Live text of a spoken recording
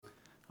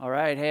All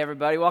right, hey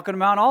everybody, welcome to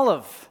Mount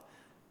Olive.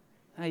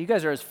 You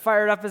guys are as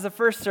fired up as the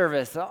first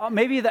service.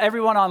 Maybe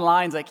everyone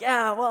online's like,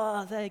 yeah,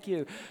 well, thank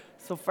you.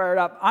 So fired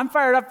up. I'm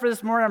fired up for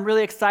this morning. I'm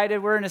really excited.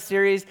 We're in a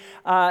series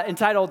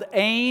entitled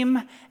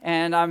AIM,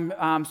 and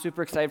I'm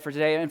super excited for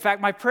today. In fact,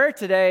 my prayer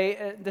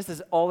today, this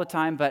is all the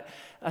time, but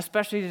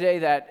especially today,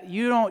 that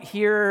you don't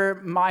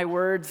hear my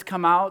words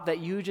come out, that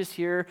you just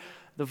hear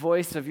the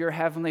voice of your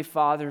Heavenly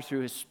Father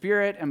through His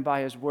Spirit and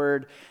by His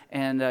Word,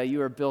 and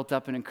you are built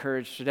up and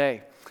encouraged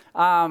today.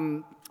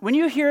 When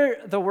you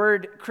hear the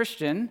word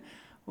Christian,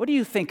 what do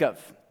you think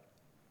of?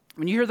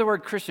 When you hear the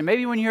word Christian,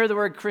 maybe when you hear the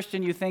word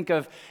Christian, you think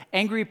of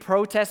angry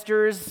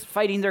protesters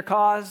fighting their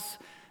cause.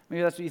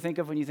 Maybe that's what you think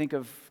of when you think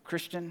of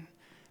Christian.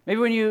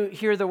 Maybe when you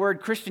hear the word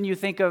Christian, you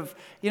think of,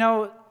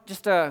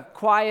 just a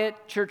quiet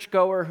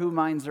churchgoer who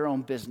minds their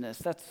own business.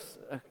 That's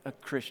a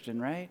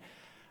Christian, right?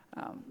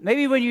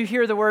 Maybe when you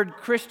hear the word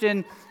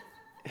Christian,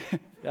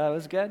 that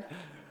was good.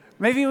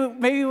 Maybe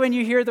when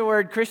you hear the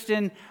word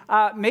Christian,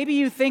 maybe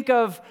you think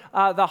of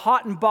the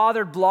hot and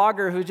bothered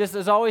blogger who just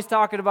is always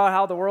talking about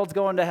how the world's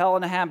going to hell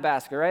in a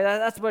handbasket, right?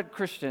 That's what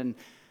Christian.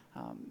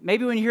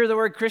 Maybe when you hear the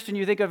word Christian,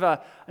 you think of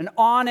an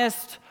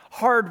honest,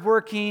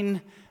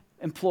 hardworking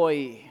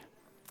employee,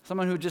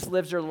 someone who just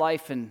lives their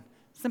life and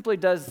simply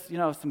does,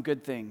 some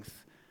good things.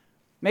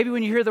 Maybe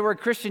when you hear the word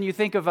Christian, you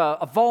think of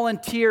a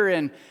volunteer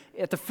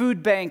at the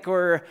food bank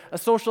or a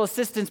social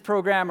assistance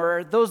program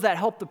or those that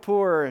help the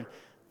poor,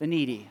 the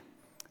needy.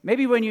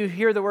 Maybe when you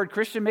hear the word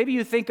Christian, maybe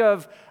you think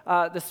of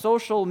the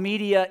social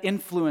media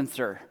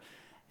influencer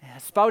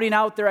spouting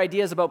out their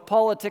ideas about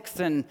politics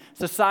and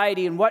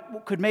society and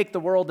what could make the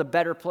world a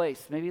better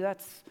place. Maybe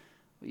that's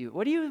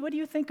what do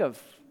you think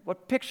of?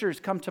 What pictures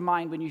come to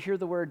mind when you hear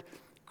the word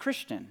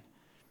Christian?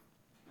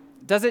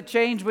 Does it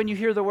change when you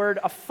hear the word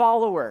a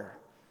follower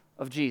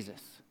of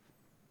Jesus?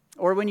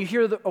 Or when you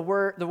hear the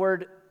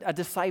word a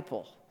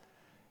disciple?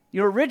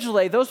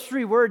 Originally, those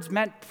three words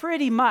meant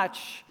pretty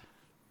much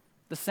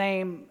the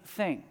same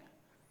thing.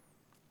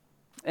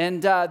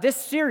 And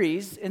this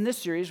AIM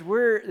series,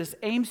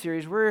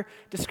 we're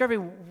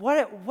discovering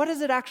what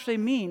does it actually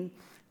mean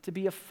to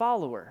be a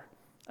follower,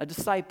 a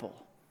disciple,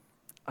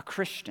 a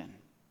Christian.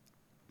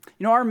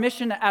 Our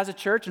mission as a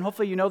church, and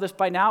hopefully you know this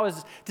by now,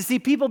 is to see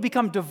people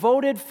become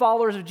devoted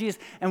followers of Jesus.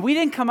 And we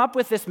didn't come up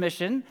with this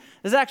mission.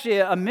 This is actually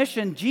a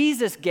mission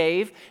Jesus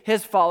gave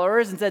His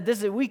followers and said,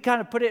 we kind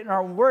of put it in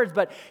our own words,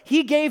 but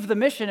He gave the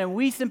mission and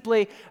we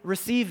simply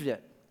received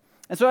it.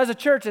 And so as a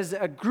church, as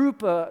a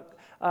group,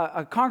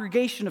 a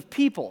congregation of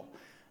people,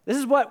 this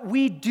is what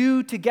we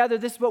do together.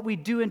 This is what we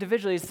do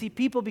individually, is see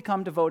people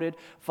become devoted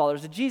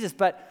followers of Jesus.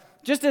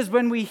 But just as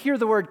when we hear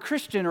the word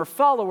Christian or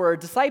follower or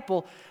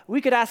disciple,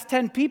 we could ask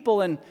 10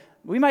 people and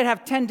we might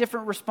have 10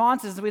 different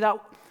responses. We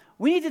thought,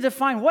 we need to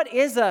define what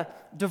is a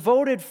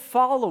devoted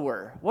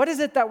follower. What is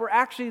it that we're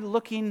actually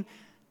looking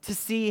to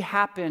see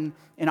happen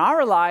in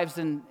our lives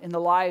and in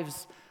the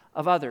lives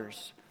of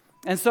others?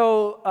 And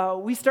so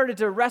we started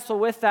to wrestle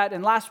with that,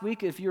 and last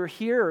week, if you were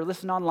here or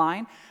listen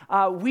online,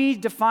 we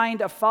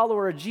defined a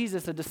follower of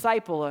Jesus, a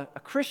disciple, a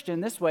Christian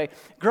this way: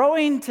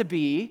 growing to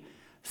be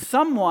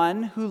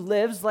someone who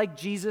lives like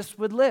Jesus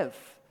would live.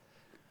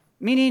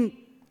 Meaning,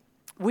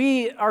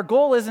 our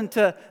goal isn't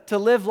to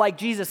live like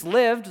Jesus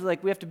lived,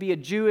 like we have to be a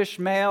Jewish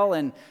male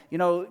and,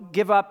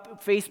 give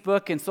up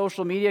Facebook and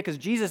social media, because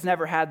Jesus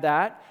never had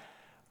that.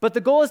 But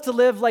the goal is to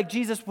live like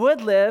Jesus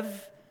would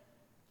live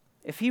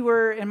if He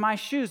were in my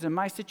shoes, in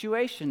my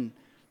situation,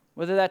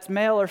 whether that's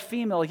male or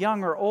female,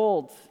 young or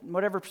old,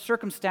 whatever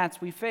circumstance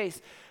we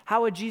face.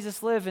 How would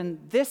Jesus live in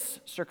this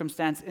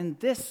circumstance, in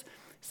this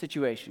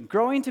situation?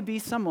 Growing to be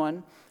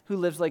someone who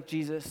lives like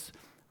Jesus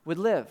would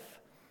live.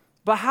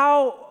 But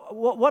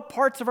what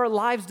parts of our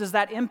lives does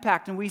that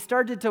impact? And we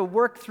started to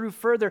work through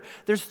further.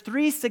 There's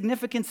three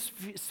significant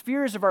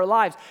spheres of our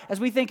lives. As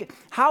we think,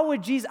 how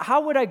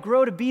would I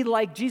grow to be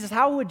like Jesus?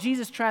 How would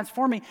Jesus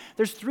transform me?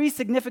 There's three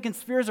significant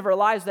spheres of our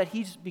lives that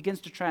He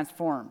begins to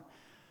transform.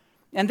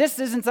 And this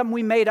isn't something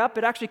we made up.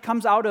 It actually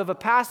comes out of a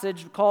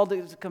passage called,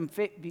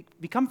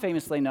 become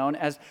famously known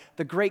as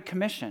the Great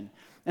Commission.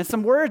 And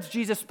some words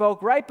Jesus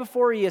spoke right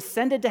before He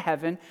ascended to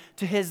heaven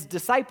to His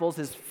disciples,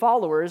 His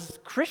followers,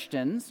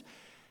 Christians,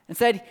 and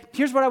said,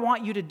 here's what I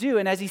want you to do.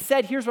 And as He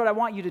said, here's what I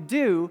want you to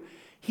do,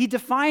 He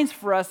defines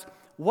for us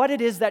what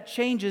it is that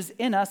changes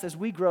in us as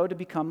we grow to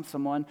become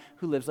someone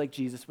who lives like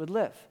Jesus would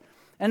live.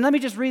 And let me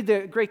just read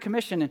the Great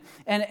Commission,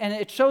 and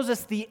it shows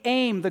us the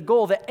aim, the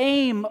goal, the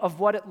aim of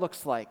what it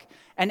looks like.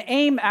 And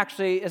AIM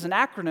actually is an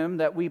acronym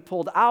that we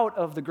pulled out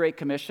of the Great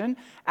Commission,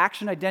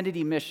 Action,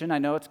 Identity, Mission. I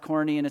know it's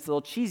corny and it's a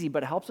little cheesy,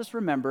 but it helps us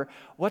remember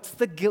what's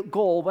the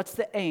goal, what's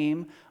the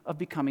aim of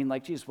becoming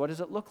like Jesus. What does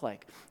it look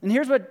like? And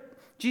here's what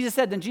Jesus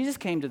said. Then Jesus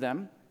came to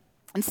them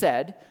and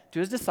said to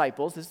His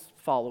disciples, His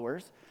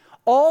followers,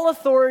 all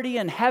authority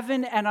in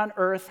heaven and on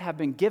earth have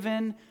been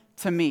given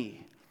to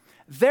me.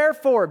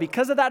 Therefore,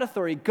 because of that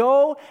authority,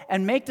 go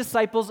and make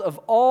disciples of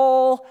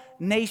all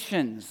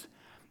nations.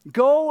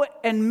 Go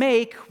and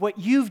make what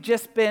you've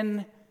just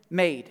been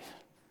made.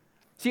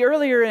 See,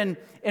 earlier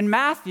in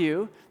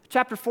Matthew,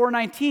 chapter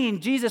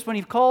 4:19, Jesus, when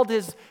he called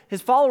his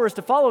followers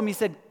to follow him, he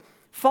said,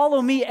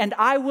 "Follow me and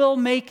I will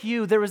make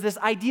you." There was this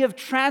idea of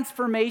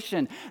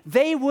transformation.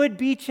 They would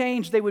be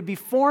changed. They would be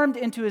formed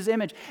into his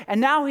image.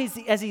 And now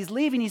as he's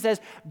leaving, he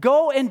says,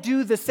 "Go and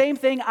do the same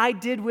thing I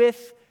did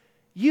with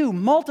you.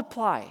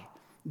 Multiply.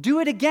 Do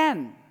it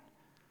again."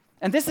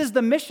 And this is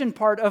the mission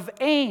part of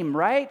AIM,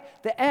 right?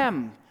 The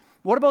M.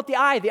 What about the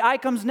I? The I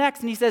comes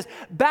next, and he says,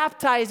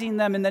 baptizing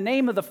them in the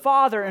name of the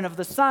Father and of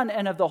the Son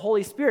and of the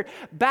Holy Spirit.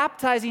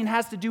 Baptizing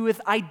has to do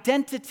with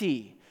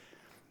identity.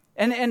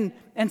 And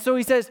so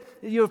he says,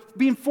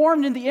 being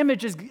formed in the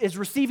image is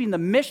receiving the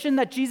mission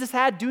that Jesus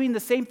had, doing the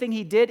same thing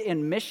he did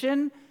in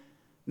mission,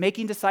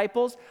 making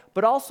disciples,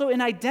 but also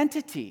in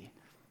identity.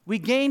 We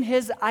gain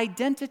his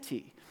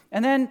identity.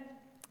 And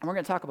we're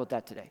going to talk about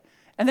that today.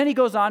 And then he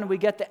goes on, and we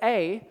get the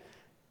A.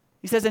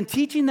 He says, and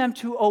teaching them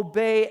to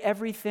obey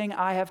everything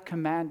I have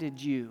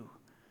commanded you.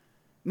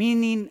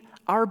 Meaning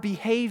our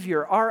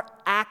behavior, our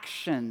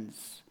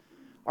actions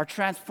are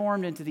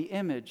transformed into the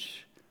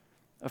image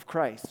of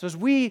Christ. So as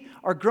we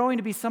are growing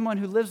to be someone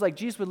who lives like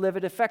Jesus would live,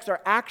 it affects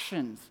our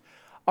actions,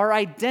 our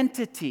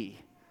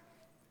identity,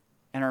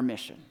 and our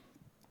mission.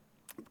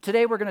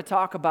 Today we're going to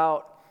talk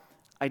about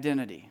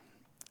identity.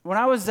 When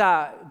I was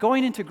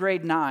going into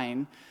grade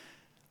 9,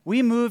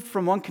 we moved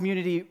from one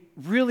community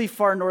really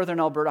far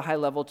northern Alberta, high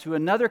level, to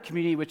another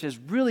community which is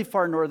really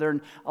far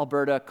northern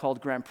Alberta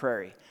called Grand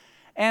Prairie.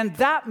 And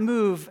that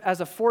move,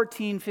 as a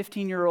 14,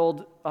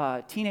 15-year-old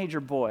teenager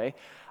boy,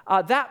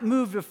 that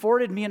move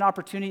afforded me an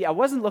opportunity I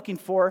wasn't looking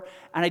for,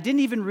 and I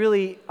didn't even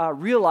really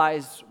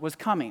realize was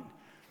coming.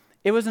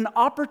 It was an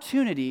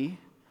opportunity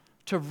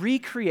to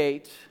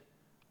recreate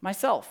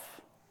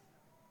myself.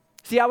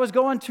 See, I was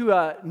going to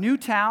a new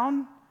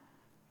town,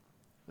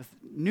 with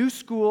new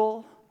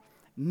school,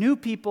 new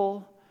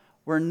people,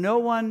 where no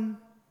one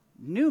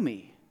knew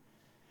me.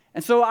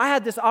 And so I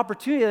had this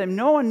opportunity, and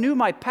no one knew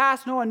my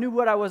past, no one knew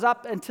what I was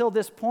up until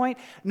this point,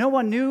 no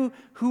one knew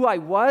who I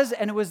was,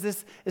 and it was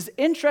this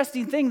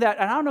interesting thing that,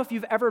 and I don't know if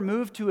you've ever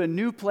moved to a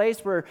new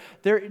place where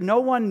no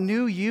one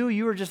knew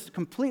you were just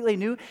completely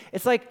new.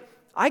 It's like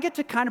I get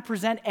to kind of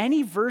present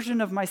any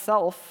version of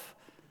myself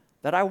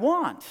that I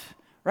want,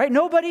 right?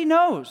 Nobody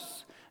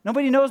knows.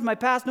 Nobody knows my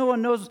past. No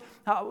one knows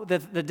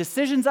the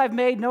decisions I've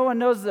made. No one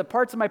knows the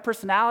parts of my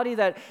personality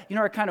that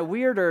are kind of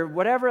weird or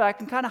whatever. I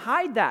can kind of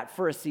hide that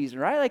for a season,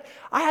 right? Like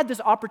I had this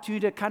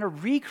opportunity to kind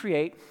of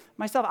recreate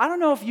myself. I don't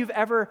know if you've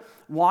ever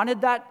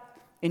wanted that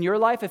in your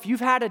life. If you've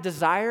had a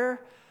desire,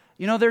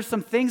 there's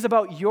some things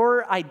about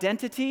your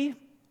identity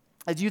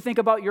as you think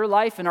about your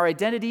life, and our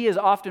identity is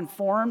often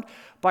formed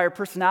by our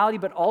personality,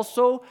 but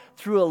also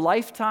through a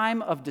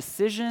lifetime of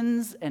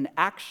decisions and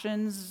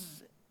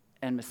actions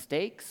and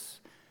mistakes.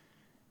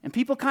 And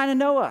people kind of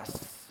know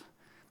us.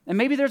 And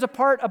maybe there's a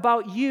part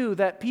about you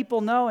that people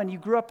know, and you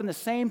grew up in the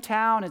same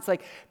town. It's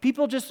like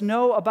people just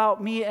know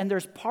about me, and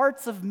there's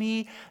parts of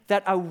me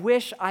that I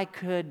wish I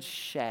could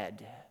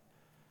shed.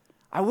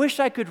 I wish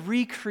I could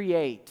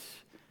recreate.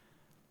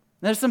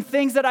 There's some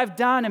things that I've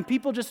done, and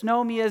people just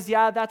know me as,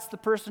 yeah, that's the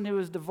person who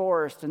was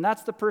divorced, and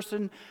that's the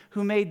person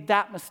who made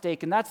that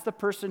mistake, and that's the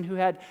person who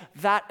had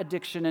that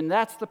addiction, and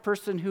that's the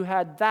person who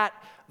had that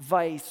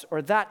vice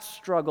or that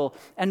struggle.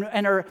 And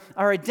our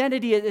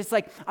identity is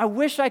like, I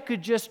wish I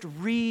could just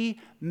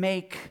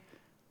remake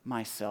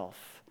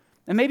myself.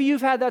 And maybe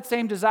you've had that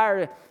same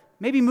desire to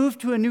maybe move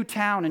to a new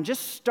town and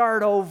just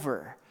start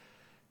over,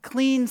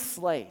 clean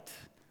slate.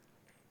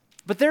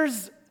 But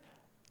there's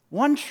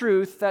one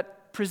truth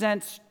that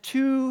presents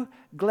two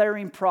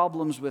glaring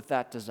problems with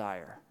that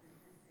desire.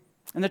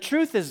 And the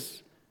truth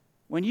is,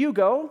 when you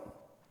go,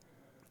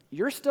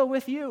 you're still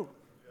with you.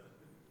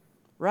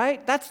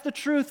 Right? That's the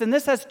truth. And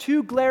this has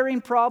two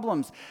glaring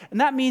problems. And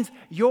that means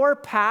your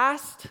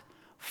past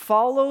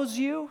follows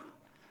you.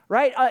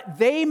 Right?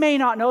 They may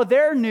not know,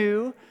 they're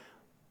new,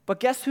 but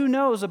guess who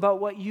knows about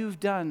what you've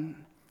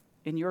done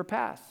in your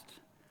past?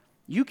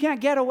 You can't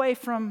get away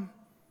from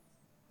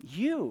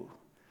you.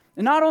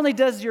 And not only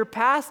does your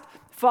past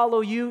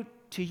follow you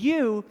to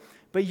you,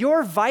 but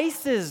your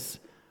vices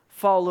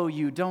follow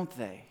you, don't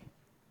they?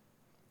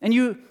 And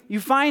you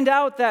find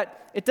out that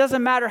it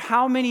doesn't matter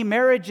how many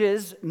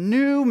marriages,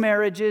 new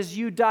marriages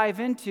you dive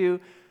into,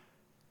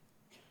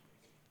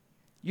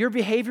 your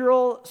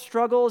behavioral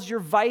struggles, your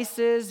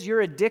vices,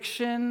 your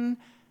addiction,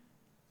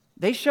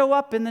 they show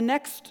up in the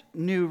next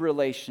new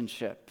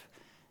relationship.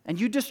 And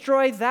you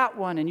destroy that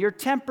one. And your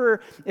temper,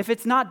 if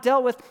it's not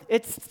dealt with,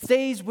 it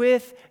stays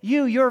with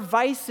you. Your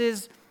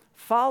vices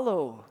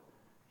follow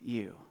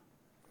you.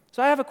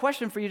 So I have a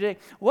question for you today.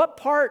 What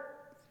part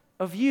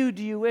of you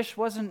do you wish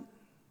wasn't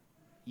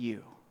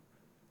you?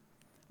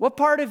 What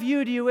part of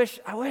you do you wish,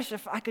 I wish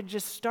if I could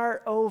just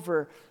start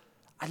over,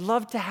 I'd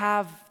love to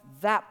have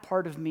that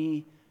part of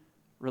me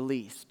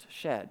released,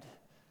 shed,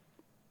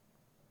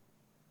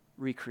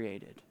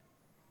 recreated.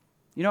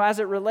 As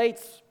it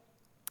relates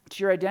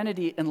to your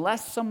identity,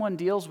 unless someone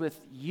deals with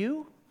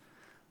you,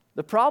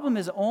 the problem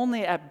is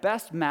only at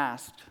best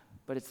masked,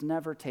 but it's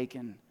never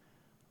taken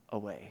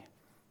away.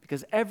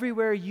 Because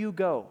everywhere you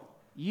go,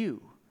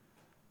 you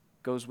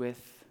goes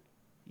with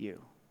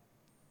you.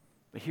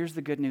 But here's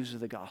the good news of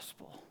the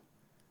gospel.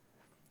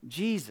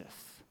 Jesus,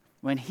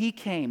 when he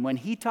came, when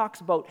he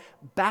talks about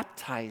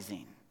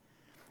baptizing,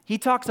 he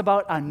talks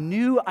about a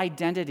new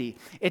identity.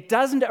 It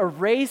doesn't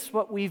erase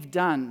what we've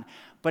done,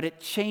 but it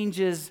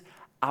changes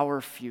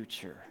our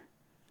future.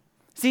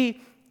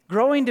 See,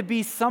 growing to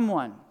be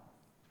someone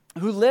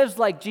who lives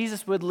like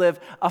Jesus would live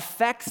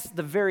affects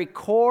the very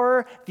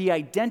core, the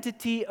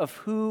identity of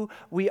who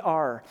we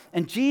are.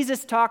 And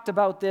Jesus talked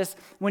about this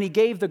when he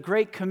gave the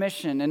Great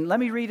Commission. And let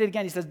me read it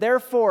again. He says,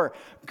 therefore,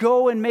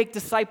 go and make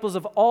disciples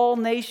of all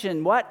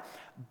nations. What?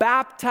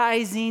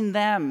 Baptizing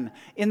them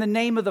in the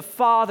name of the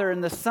Father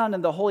and the Son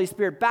and the Holy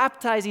Spirit.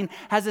 Baptizing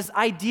has this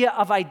idea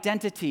of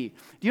identity.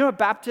 Do you know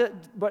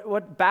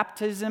what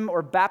baptism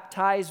or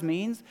baptize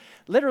means?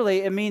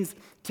 Literally, it means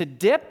to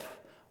dip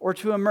or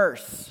to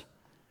immerse.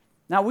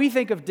 Now, we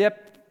think of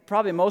dip,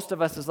 probably most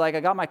of us, as like, I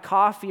got my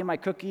coffee and my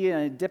cookie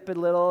and I dip it a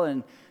little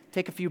and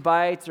take a few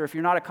bites. Or if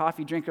you're not a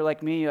coffee drinker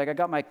like me, like I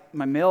got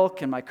my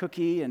milk and my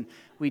cookie and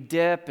we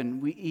dip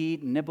and we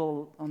eat and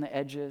nibble on the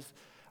edges.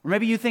 Or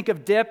maybe you think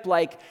of dip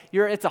like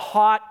it's a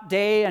hot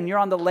day and you're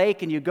on the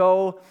lake and you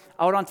go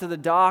out onto the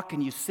dock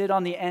and you sit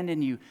on the end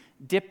and you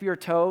dip your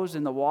toes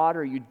in the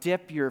water, you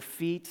dip your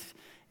feet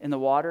in the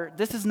water.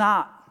 This is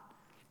not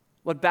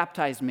what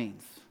baptize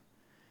means.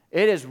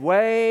 It is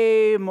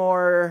way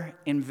more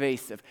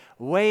invasive,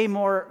 way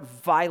more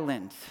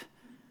violent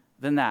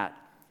than that.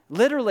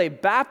 Literally,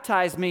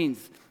 baptize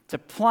means to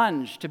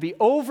plunge, to be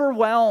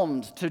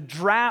overwhelmed, to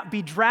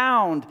be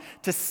drowned,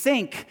 to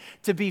sink,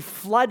 to be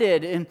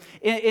flooded.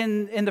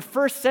 In the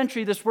first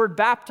century, this word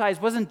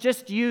baptize wasn't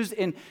just used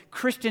in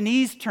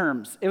Christianese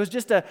terms. It was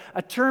just a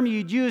term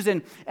you'd use,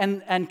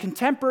 and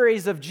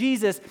contemporaries of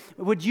Jesus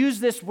would use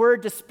this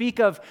word to speak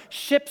of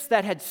ships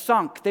that had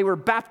sunk. They were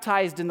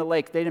baptized in the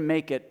lake. They didn't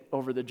make it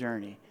over the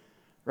journey,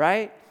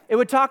 right? It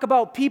would talk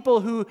about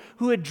people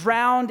who had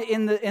drowned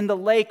in the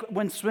lake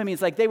when swimming.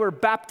 It's like they were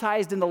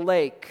baptized in the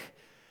lake.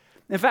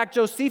 In fact,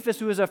 Josephus,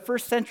 who was a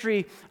first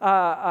century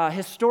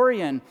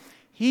historian,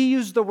 he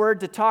used the word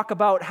to talk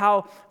about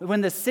how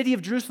when the city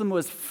of Jerusalem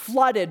was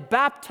flooded,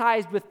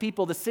 baptized with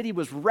people, the city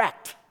was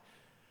wrecked.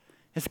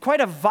 It's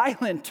quite a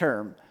violent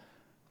term.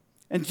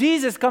 And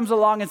Jesus comes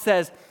along and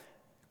says,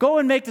 go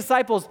and make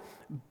disciples,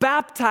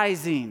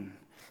 baptizing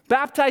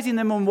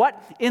them in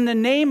what? In the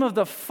name of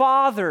the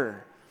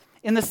Father,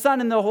 in the Son,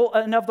 and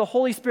of the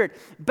Holy Spirit.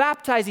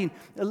 Baptizing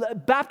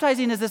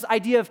is this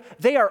idea of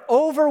they are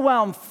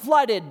overwhelmed,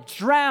 flooded,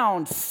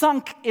 drowned,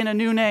 sunk in a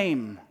new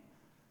name.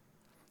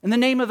 In the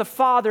name of the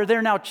Father,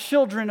 they're now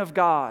children of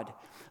God.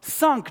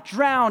 Sunk,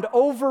 drowned,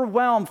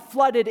 overwhelmed,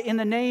 flooded in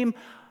the name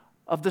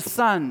of the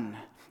Son.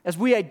 As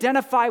we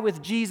identify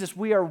with Jesus,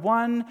 we are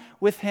one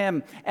with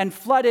him. And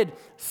flooded,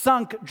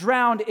 sunk,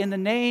 drowned in the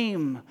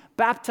name,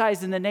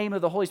 baptized in the name of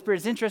the Holy Spirit.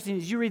 It's interesting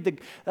as you read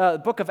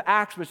the book of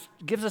Acts, which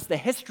gives us the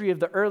history of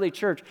the early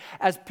church.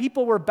 As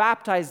people were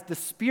baptized, the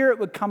Spirit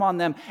would come on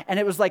them, and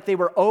it was like they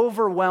were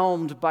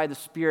overwhelmed by the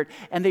Spirit,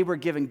 and they were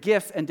given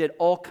gifts and did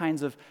all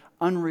kinds of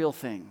unreal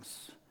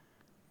things.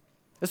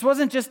 This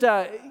wasn't just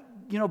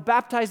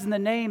baptized in the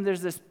name,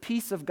 there's this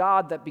peace of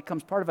God that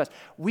becomes part of us.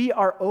 We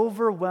are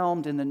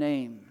overwhelmed in the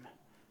name,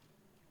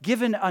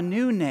 given a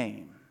new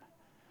name,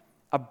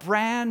 a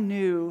brand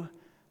new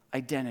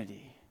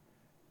identity.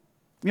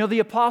 The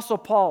Apostle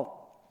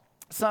Paul,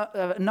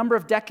 a number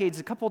of decades,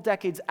 a couple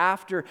decades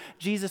after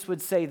Jesus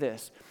would say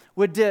this,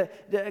 would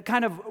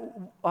kind of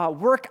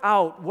work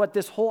out what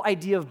this whole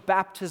idea of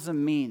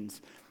baptism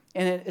means.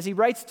 And as he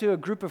writes to a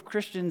group of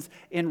Christians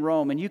in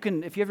Rome, and you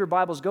can, if you have your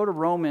Bibles, go to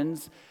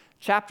Romans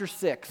chapter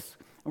 6.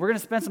 And we're going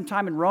to spend some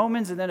time in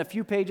Romans and then a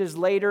few pages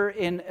later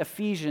in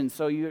Ephesians,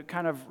 so you're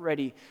kind of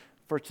ready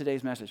for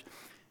today's message.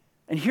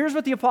 And here's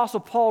what the Apostle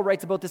Paul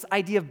writes about this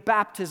idea of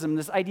baptism,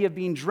 this idea of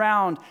being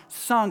drowned,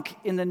 sunk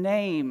in the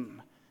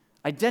name,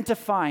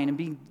 identifying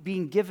and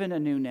being given a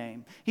new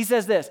name. He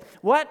says this,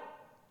 what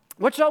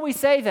shall we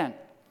say then?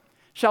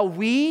 Shall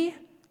we,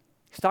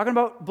 he's talking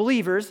about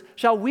believers,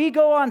 shall we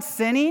go on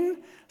sinning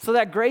so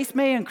that grace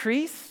may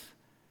increase?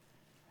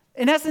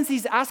 In essence,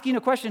 he's asking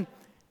a question.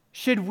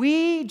 Should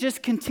we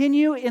just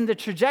continue in the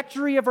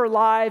trajectory of our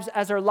lives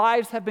as our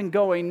lives have been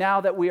going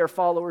now that we are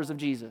followers of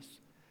Jesus?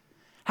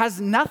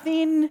 Has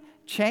nothing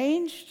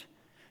changed?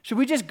 Should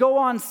we just go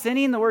on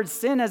sinning? The word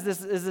sin is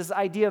this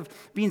idea of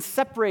being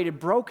separated,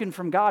 broken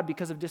from God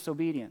because of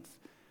disobedience.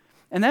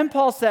 And then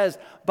Paul says,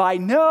 by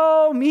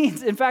no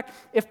means. In fact,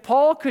 if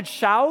Paul could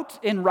shout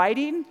in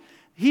writing,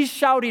 he's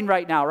shouting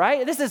right now,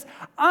 right? This is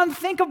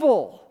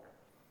unthinkable.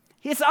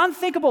 It's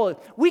unthinkable.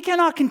 We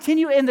cannot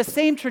continue in the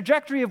same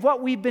trajectory of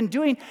what we've been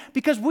doing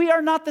because we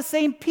are not the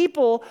same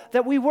people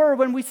that we were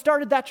when we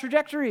started that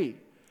trajectory.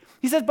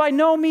 He says, by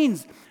no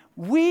means.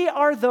 We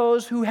are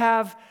those who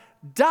have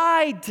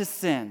died to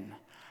sin.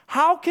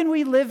 How can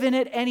we live in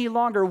it any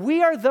longer?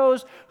 We are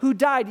those who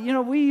died.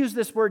 We use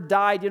this word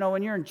died,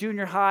 when you're in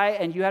junior high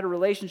and you had a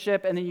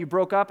relationship and then you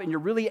broke up and you're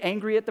really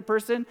angry at the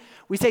person.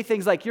 We say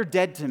things like, you're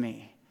dead to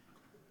me,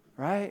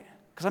 right?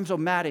 Because I'm so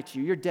mad at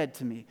you. You're dead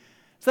to me.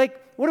 It's like,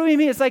 what do we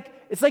mean? It's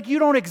like you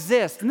don't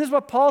exist. And this is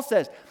what Paul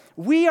says.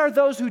 We are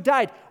those who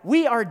died.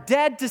 We are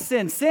dead to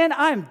sin. Sin,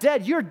 I'm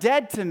dead. You're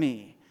dead to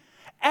me.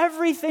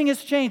 Everything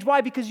has changed.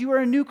 Why? Because you are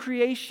a new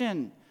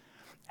creation.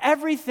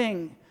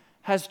 Everything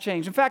has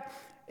changed. In fact,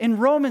 in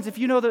Romans, if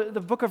you know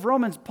the book of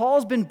Romans,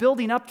 Paul's been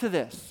building up to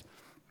this.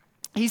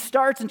 He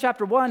starts in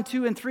chapter 1,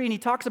 2, and 3, and he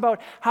talks about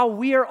how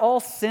we are all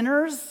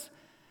sinners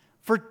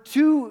for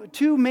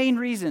two main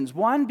reasons.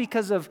 One,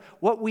 because of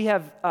what we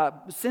have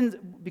sins,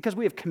 because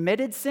we have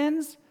committed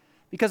sins,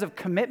 because of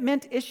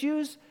commitment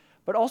issues,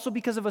 but also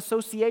because of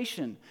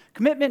association.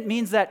 Commitment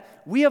means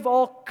that we have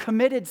all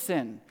committed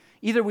sin.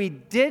 Either we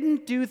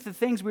didn't do the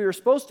things we were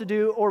supposed to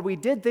do, or we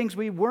did things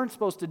we weren't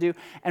supposed to do,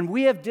 and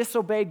we have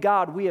disobeyed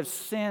God. We have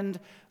sinned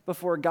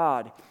before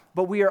God.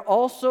 But we are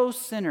also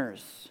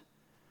sinners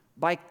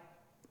by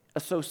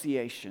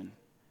association.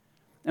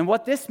 And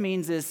what this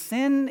means is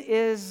sin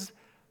is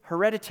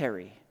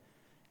hereditary.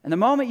 And the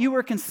moment you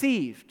were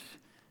conceived,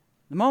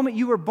 the moment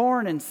you were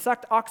born and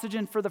sucked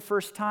oxygen for the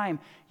first time,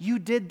 you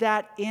did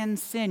that in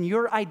sin.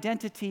 Your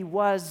identity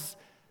was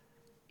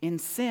in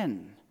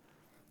sin.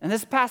 And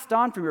this passed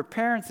on from your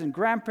parents and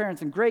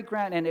grandparents and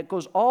great-grand, and it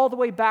goes all the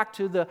way back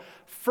to the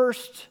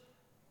first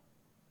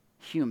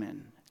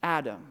human,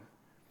 Adam.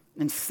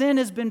 And sin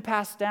has been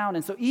passed down.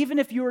 And so even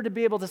if you were to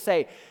be able to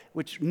say,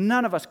 which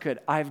none of us could,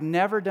 I've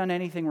never done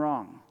anything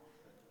wrong,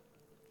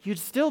 you'd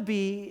still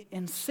be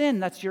in sin.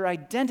 That's your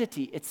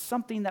identity. It's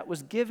something that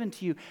was given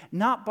to you,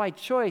 not by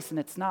choice, and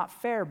it's not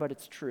fair, but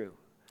it's true.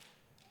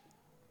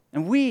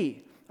 And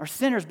we are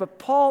sinners, but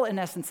Paul, in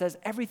essence, says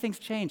everything's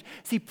changed.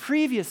 See,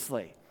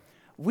 previously,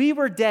 we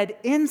were dead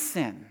in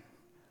sin,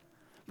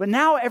 but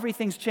now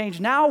everything's changed.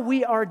 Now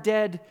we are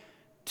dead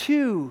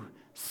to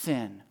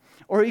sin.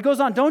 Or he goes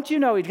on, don't you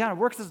know, he kind of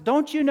works this,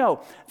 don't you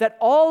know that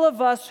all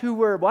of us who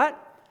were what?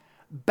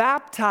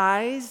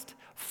 Baptized,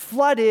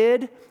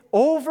 flooded,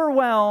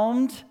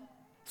 overwhelmed,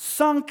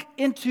 sunk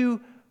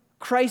into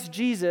Christ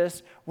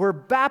Jesus, were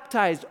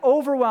baptized,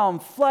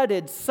 overwhelmed,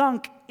 flooded,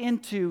 sunk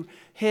into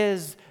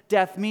his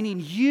death,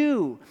 meaning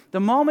you, the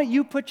moment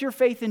you put your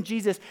faith in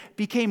Jesus,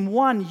 became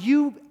one.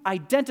 You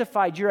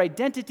identified, your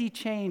identity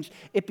changed.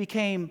 It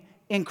became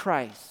in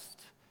Christ.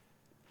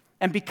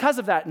 And because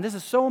of that, and this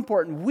is so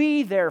important,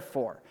 we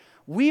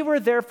were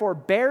therefore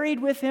buried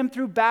with him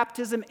through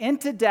baptism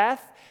into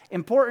death.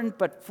 Important,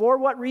 but for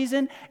what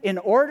reason? In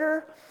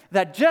order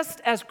that just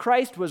as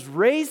Christ was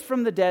raised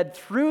from the dead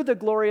through the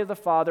glory of the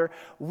Father,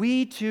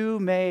 we too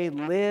may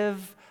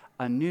live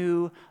a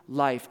new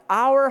life.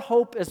 Our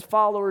hope as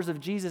followers of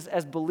Jesus,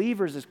 as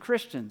believers, as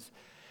Christians,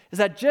 is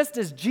that just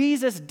as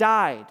Jesus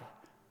died,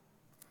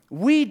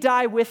 we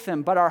die with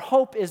him, but our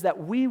hope is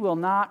that we will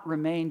not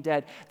remain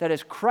dead. That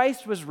as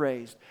Christ was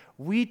raised,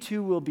 we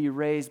too will be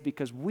raised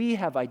because we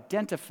have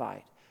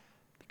identified,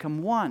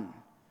 become one,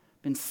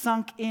 been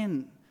sunk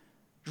in,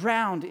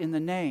 drowned in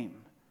the name,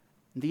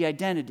 the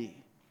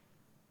identity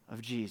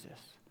of Jesus.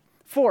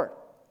 4,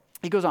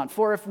 he goes on,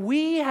 for if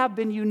we have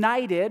been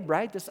united,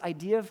 right, this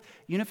idea of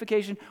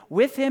unification,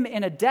 with him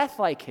in a death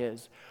like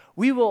his,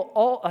 we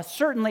will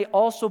certainly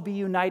also be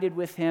united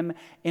with him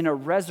in a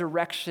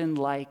resurrection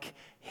like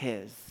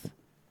his.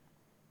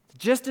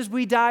 Just as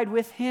we died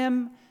with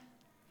him,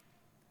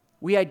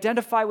 we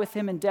identify with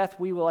him in death,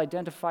 we will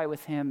identify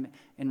with him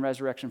in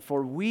resurrection.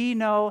 For we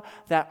know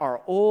that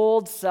our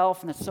old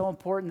self, and it's so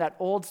important, that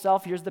old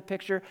self, here's the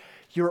picture,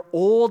 your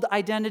old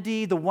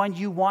identity, the one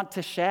you want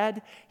to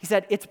shed, he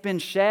said, it's been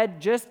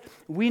shed.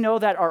 We know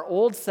that our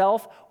old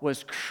self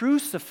was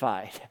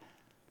crucified,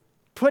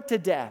 put to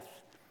death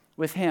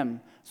with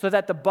him, so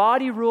that the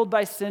body ruled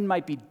by sin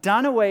might be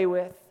done away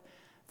with,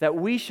 that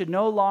we should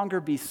no longer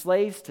be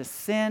slaves to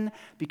sin,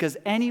 because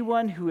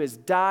anyone who has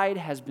died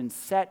has been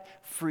set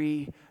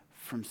free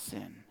from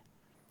sin.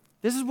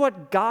 This is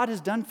what God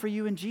has done for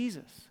you in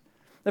Jesus.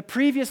 That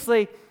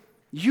previously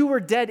you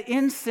were dead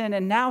in sin,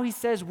 and now he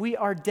says we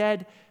are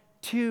dead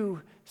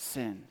to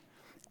sin.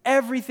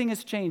 Everything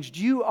has changed.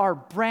 You are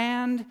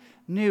brand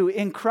new.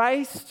 In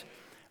Christ,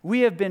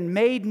 we have been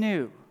made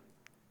new.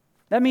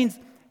 That means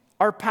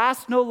our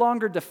past no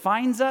longer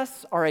defines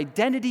us, our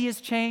identity has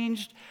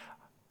changed,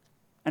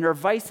 and our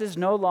vices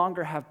no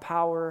longer have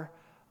power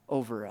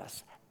over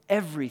us.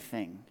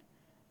 Everything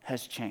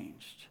has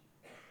changed.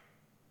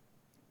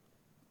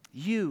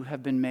 You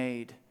have been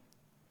made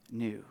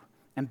new.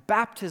 And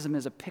baptism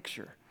is a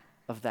picture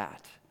of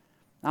that.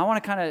 Now, I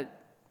want to kind of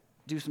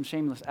do some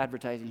shameless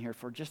advertising here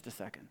for just a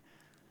second.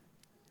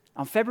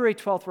 On February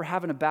 12th, we're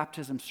having a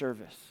baptism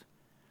service.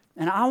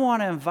 And I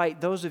want to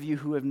invite those of you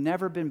who have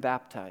never been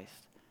baptized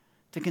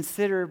to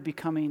consider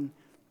becoming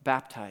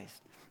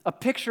baptized. A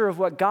picture of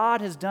what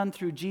God has done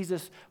through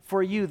Jesus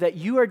for you, that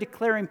you are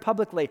declaring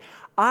publicly,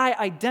 I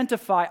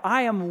identify,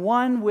 I am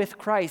one with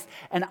Christ,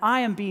 and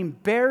I am being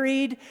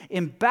buried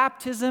in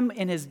baptism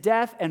in his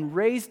death and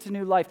raised to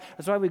new life.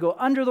 That's why we go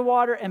under the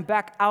water and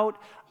back out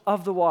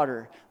of the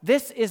water.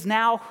 This is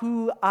now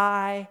who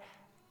I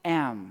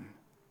am.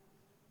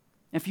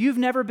 If you've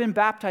never been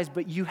baptized,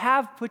 but you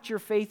have put your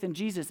faith in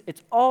Jesus,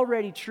 it's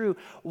already true.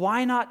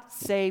 Why not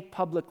say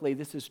publicly,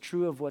 this is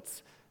true of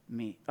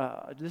me?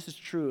 This is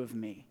true of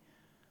me.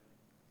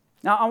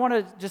 Now, I want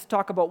to just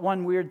talk about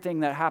one weird thing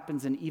that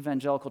happens in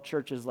evangelical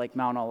churches like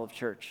Mount Olive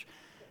Church.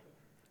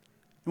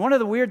 One of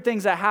the weird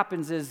things that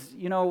happens is,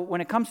 when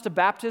it comes to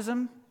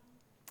baptism,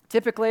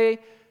 typically,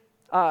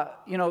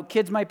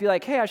 kids might be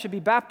like, hey, I should be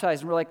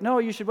baptized. And we're like, no,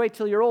 you should wait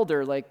till you're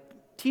older, like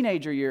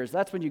teenager years.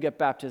 That's when you get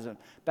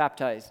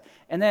baptized.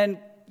 And then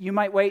you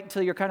might wait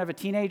until you're kind of a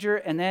teenager,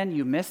 and then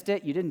you missed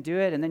it, you didn't do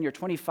it, and then you're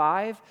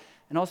 25,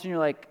 and all of a sudden you're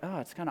like, oh,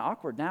 it's kind of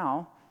awkward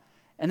now.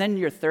 And then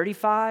you're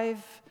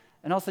 35,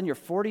 and all of a sudden you're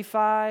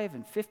 45,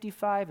 and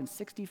 55, and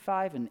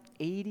 65, and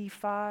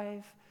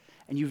 85,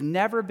 and you've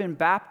never been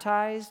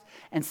baptized,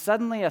 and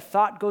suddenly a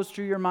thought goes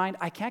through your mind,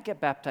 I can't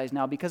get baptized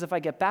now, because if I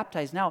get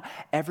baptized now,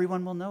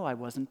 everyone will know I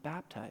wasn't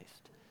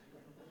baptized.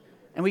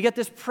 And we get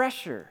this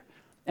pressure.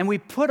 And we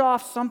put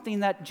off something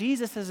that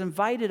Jesus has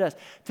invited us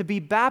to be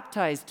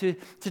baptized, to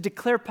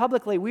declare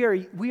publicly. We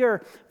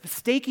are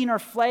staking our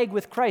flag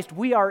with Christ.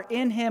 We are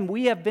in Him.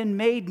 We have been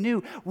made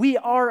new. We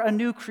are a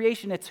new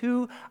creation. It's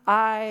who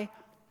I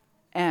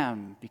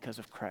am because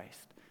of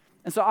Christ.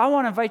 And so I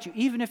want to invite you,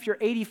 even if you're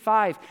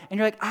 85 and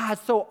you're like,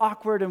 it's so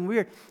awkward and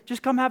weird,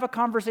 just come have a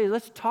conversation.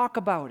 Let's talk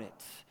about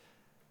it.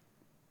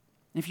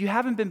 And if you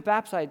haven't been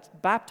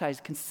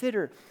baptized,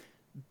 consider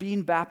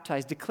being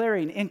baptized,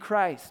 declaring in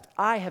Christ,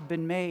 I have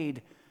been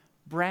made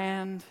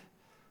brand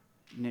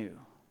new.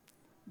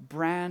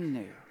 Brand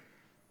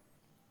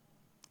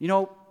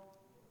new.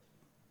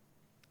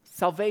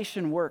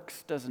 Salvation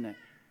works, doesn't it?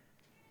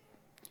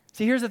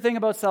 See, here's the thing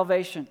about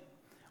salvation.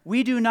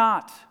 We do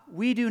not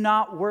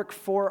work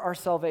for our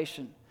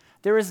salvation.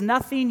 There is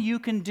nothing you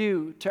can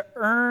do to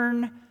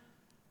earn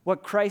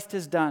what Christ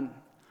has done.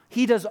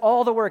 He does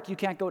all the work. You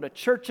can't go to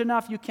church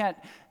enough. You can't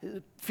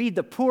feed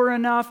the poor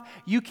enough.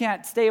 You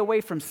can't stay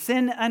away from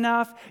sin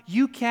enough.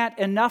 You can't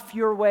enough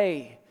your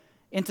way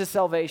into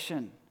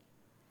salvation.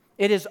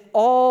 It has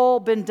all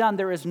been done.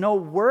 There is no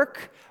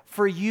work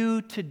for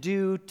you to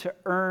do to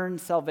earn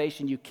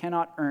salvation. You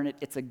cannot earn it.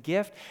 It's a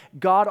gift.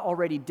 God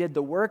already did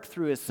the work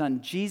through His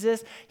Son,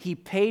 Jesus. He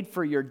paid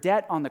for your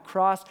debt on the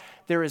cross.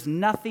 There is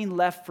nothing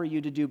left for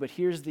you to do. But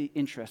here's the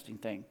interesting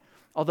thing.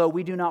 Although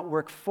we do not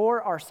work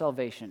for our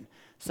salvation,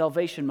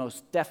 salvation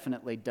most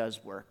definitely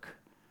does work.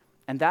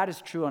 And that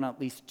is true on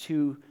at least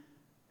two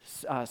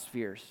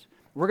spheres.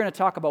 We're going to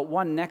talk about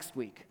one next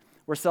week,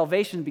 where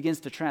salvation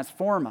begins to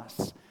transform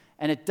us.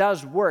 And it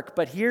does work.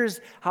 But here's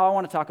how I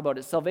want to talk about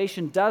it.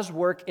 Salvation does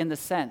work in the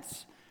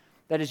sense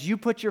that as you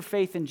put your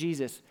faith in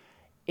Jesus,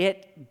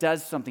 it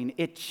does something.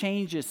 It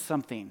changes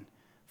something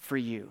for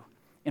you.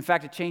 In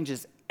fact, it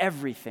changes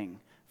everything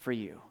for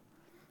you.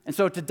 And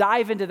so to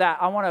dive into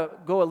that, I want to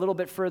go a little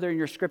bit further in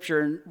your scripture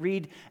and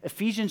read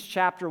Ephesians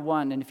chapter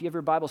 1. And if you have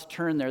your Bibles,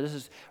 turn there. We're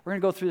going to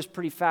go through this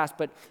pretty fast.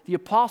 But the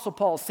Apostle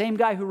Paul, same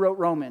guy who wrote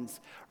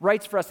Romans,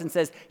 writes for us and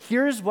says,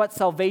 here's what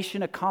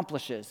salvation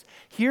accomplishes.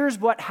 Here's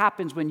what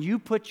happens when you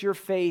put your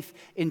faith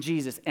in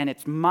Jesus. And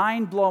it's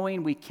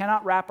mind-blowing. We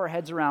cannot wrap our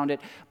heads around it,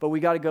 but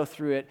we got to go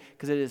through it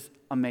because it is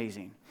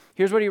amazing.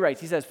 Here's what he writes.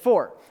 He says,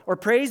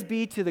 praise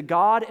be to the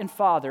God and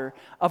Father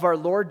of our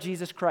Lord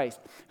Jesus Christ,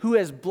 who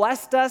has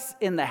blessed us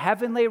in the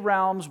heavenly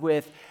realms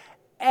with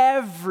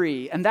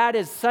every, and that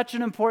is such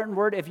an important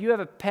word. If you have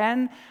a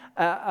pen,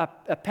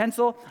 a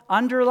pencil,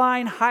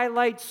 underline,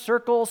 highlight,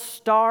 circle,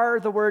 star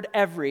the word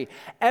every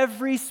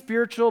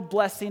spiritual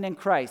blessing in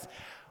Christ.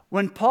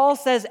 When Paul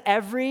says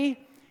every,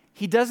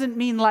 he doesn't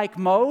mean like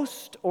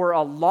most or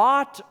a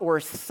lot or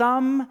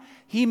some.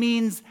 He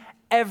means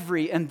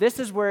every, and this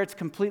is where it's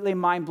completely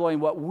mind-blowing,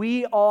 what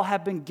we all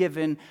have been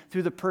given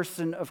through the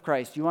person of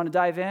Christ. You want to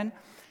dive in?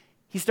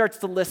 He starts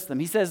to list them.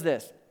 He says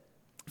this,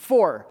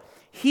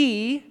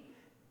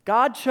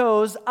 God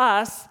chose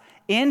us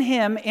in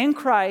Him, in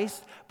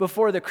Christ,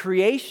 before the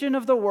creation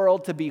of the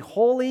world to be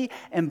holy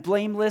and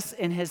blameless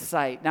in His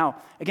sight.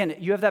 Now, again,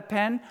 you have that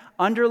pen,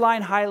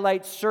 underline,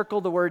 highlight,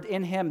 circle the word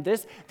in Him.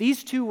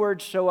 These two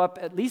words show up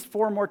at least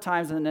 4 more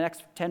times in the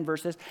next 10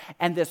 verses,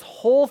 and this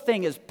whole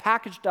thing is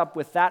packaged up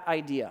with that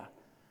idea,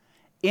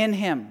 in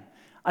Him.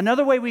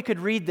 Another way we could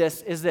read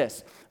this is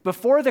this.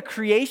 Before the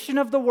creation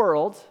of the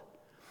world,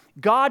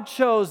 God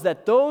chose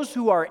that those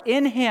who are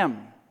in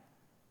Him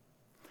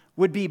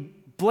would be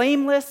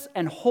blameless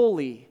and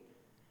holy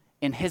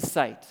in His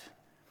sight.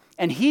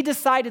 And He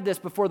decided this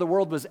before the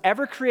world was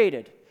ever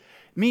created,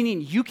 meaning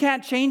you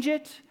can't change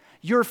it,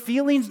 your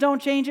feelings don't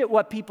change it,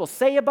 what people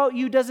say about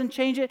you doesn't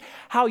change it,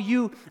 how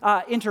you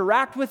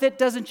interact with it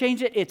doesn't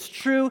change it. It's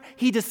true.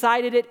 He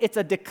decided it. It's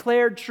a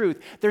declared truth.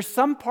 There's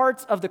some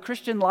parts of the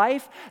Christian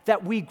life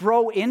that we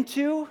grow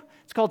into.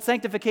 It's called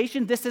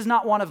sanctification. This is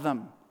not one of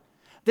them.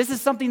 This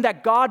is something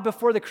that God,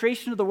 before the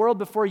creation of the world,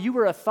 before you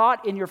were a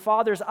thought in your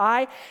Father's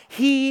eye,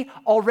 He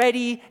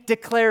already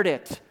declared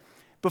it.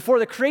 Before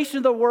the creation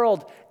of the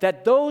world,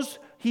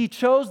 He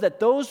chose that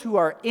those who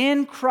are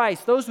in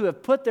Christ, those who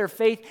have put their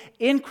faith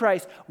in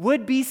Christ,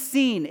 would be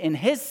seen in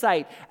His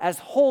sight as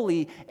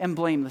holy and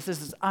blameless.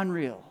 This is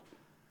unreal.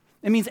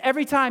 It means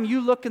every time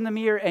you look in the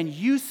mirror and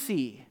you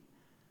see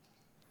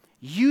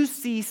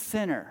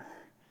sinner,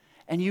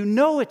 and you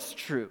know it's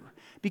true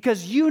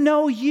because you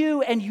know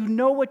you and you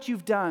know what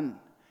you've done.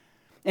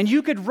 And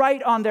you could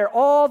write on there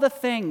all the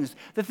things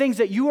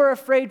that you are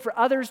afraid for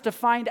others to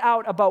find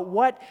out about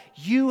what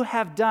you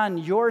have done,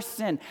 your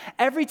sin.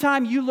 Every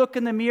time you look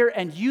in the mirror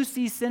and you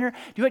see sinner, do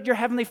you know what your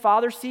Heavenly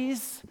Father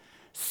sees?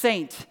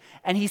 Saint.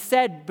 And he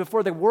said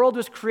before the world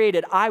was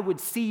created, I would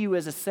see you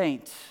as a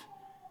saint.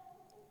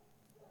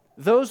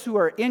 Those who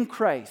are in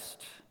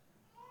Christ,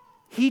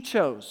 he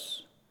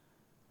chose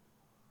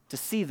to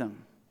see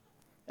them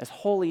as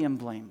holy and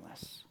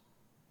blameless.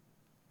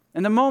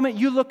 And the moment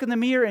you look in the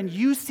mirror and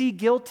you see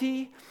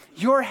guilty,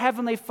 your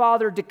Heavenly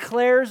Father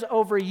declares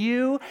over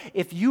you,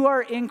 if you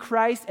are in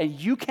Christ and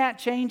you can't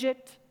change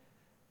it,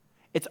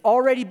 it's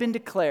already been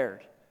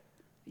declared.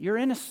 You're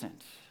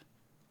innocent.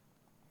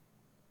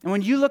 And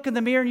when you look in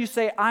the mirror and you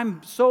say,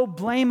 I'm so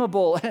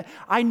blamable,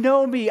 I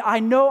know me, I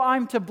know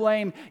I'm to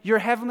blame, your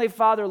Heavenly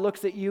Father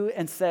looks at you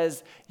and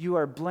says, you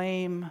are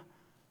blameless.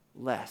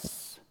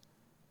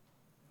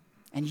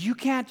 And you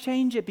can't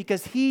change it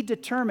because he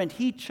determined,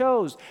 he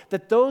chose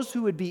that those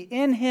who would be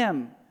in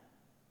him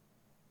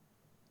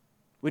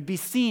would be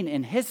seen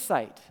in his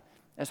sight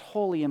as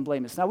holy and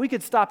blameless. Now we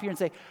could stop here and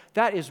say,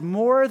 that is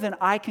more than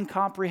I can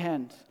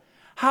comprehend.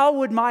 How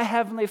would my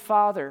Heavenly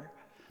Father,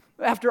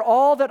 after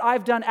all that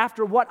I've done,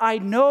 after what I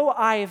know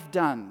I've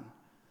done,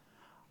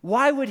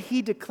 why would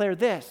he declare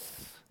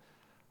this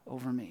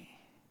over me?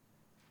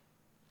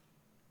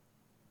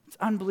 It's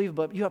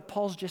unbelievable.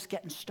 Paul's just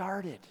getting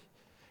started.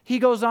 He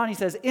goes on, he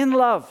says, in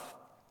love,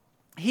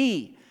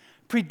 he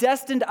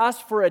predestined us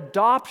for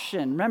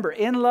adoption. Remember,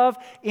 in love,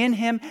 in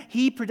him,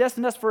 he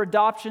predestined us for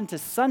adoption to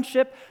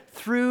sonship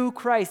through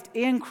Christ.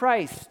 In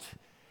Christ,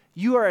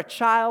 you are a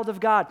child of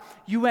God.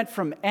 You went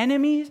from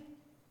enemy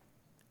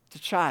to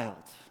child.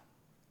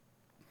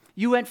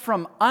 You went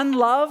from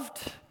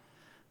unloved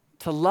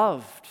to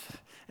loved.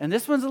 And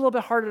this one's a little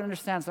bit harder to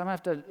understand, so I'm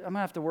going to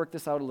have to work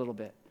this out a little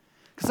bit.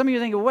 Because some of you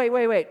are thinking,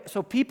 wait.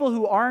 So people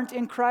who aren't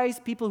in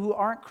Christ, people who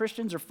aren't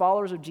Christians or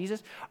followers of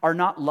Jesus are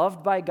not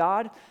loved by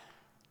God?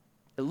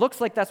 It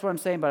looks like that's what I'm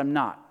saying, but I'm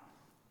not.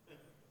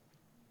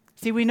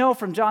 See, we know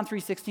from John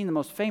 3:16, the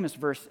most famous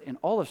verse in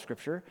all of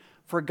Scripture,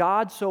 for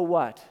God so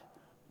what?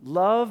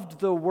 Loved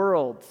the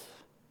world.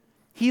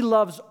 He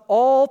loves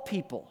all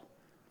people.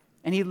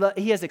 And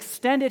he has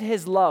extended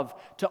his love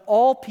to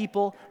all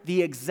people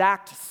the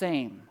exact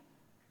same.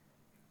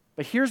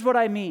 But here's what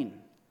I mean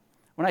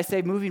when I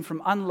say moving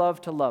from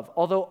unloved to love.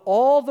 Although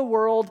all the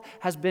world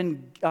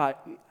God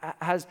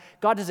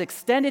has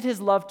extended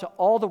his love to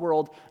all the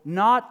world,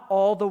 not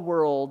all the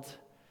world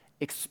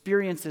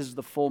experiences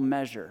the full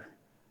measure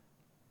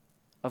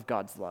of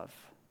God's love.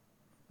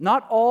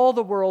 Not all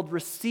the world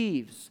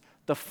receives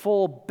the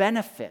full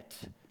benefit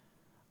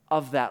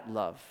of that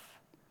love.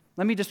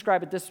 Let me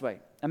describe it this way.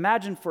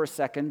 Imagine for a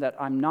second that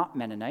I'm not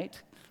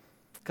Mennonite,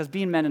 because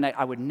being Mennonite,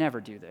 I would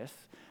never do this,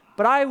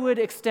 but I would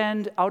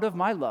extend out of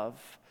my love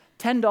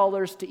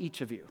 $10 to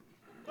each of you.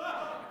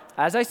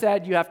 As I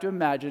said, you have to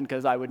imagine,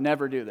 because I would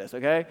never do this,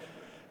 okay?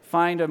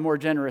 Find a more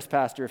generous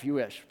pastor if you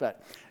wish,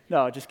 but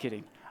no, just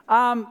kidding.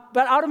 But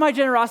out of my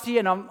generosity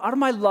and out of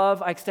my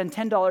love, I extend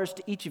 $10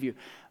 to each of you.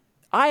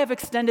 I have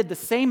extended the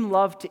same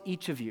love to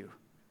each of you,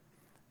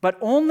 but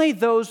only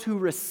those who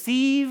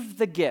receive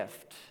the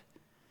gift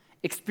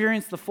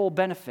experience the full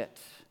benefit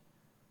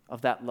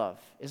of that love.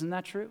 Isn't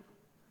that true?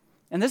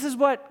 And this is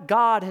what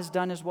God has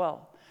done as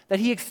well, that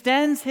he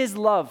extends his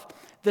love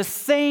the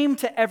same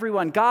to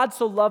everyone. God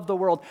so loved the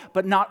world,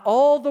 but not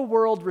all the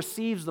world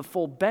receives the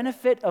full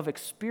benefit of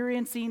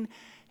experiencing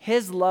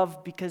his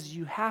love because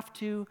you have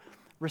to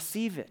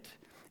receive it.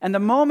 And the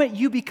moment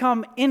you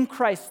become in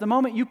Christ, the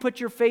moment you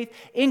put your faith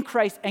in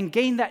Christ and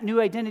gain that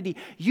new identity,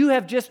 you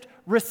have just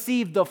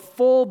received the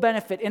full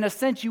benefit. In a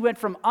sense, you went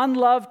from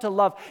unloved to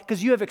love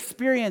because you have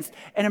experienced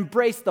and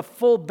embraced the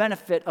full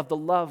benefit of the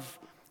love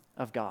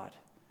of God,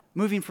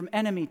 moving from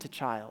enemy to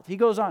child. He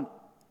goes on.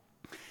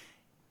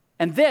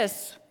 And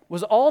this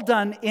was all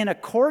done in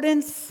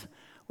accordance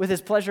with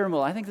his pleasure and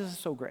will. I think this is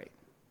so great.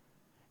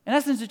 In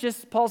essence, it's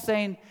just Paul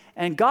saying,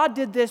 and God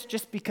did this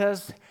just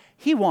because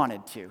he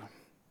wanted to.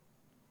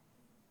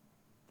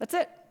 That's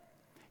it.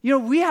 You know,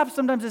 we have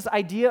sometimes this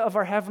idea of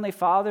our Heavenly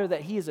Father that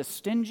he is a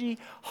stingy,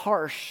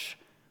 harsh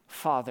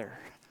Father.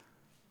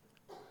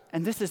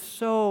 And this is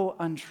so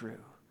untrue.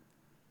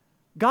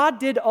 God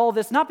did all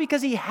this not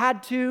because he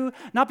had to,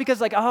 not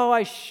because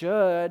I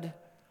should.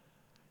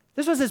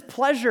 This was his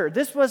pleasure.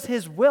 This was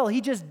his will. He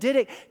just did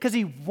it because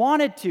he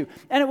wanted to.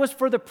 And it was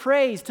for the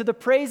praise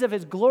of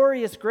his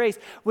glorious grace,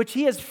 which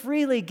he has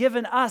freely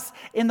given us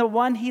in the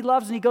one he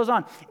loves. And he goes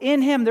on,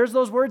 in him, there's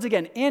those words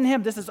again, in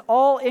him, this is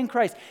all in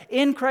Christ.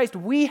 In Christ,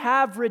 we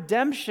have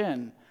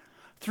redemption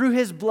through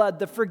his blood,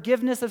 the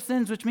forgiveness of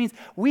sins, which means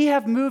we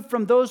have moved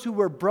from those who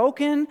were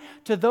broken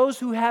to those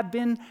who have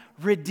been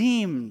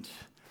redeemed.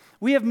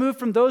 We have moved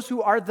from those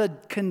who are the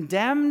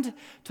condemned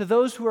to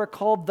those who are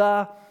called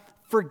the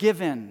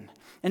forgiven.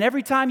 And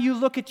every time you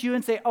look at you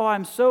and say, oh,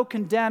 I'm so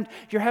condemned,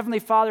 your Heavenly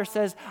Father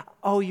says,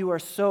 oh, you are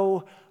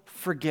so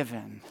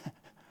forgiven.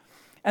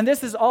 And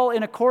this is all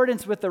in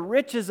accordance with the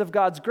riches of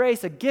God's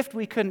grace, a gift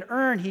we couldn't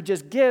earn. He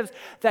just gives,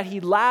 that He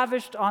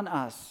lavished on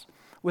us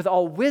with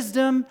all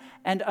wisdom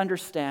and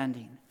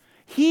understanding.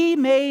 He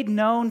made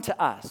known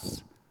to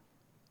us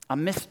a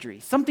mystery,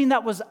 something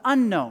that was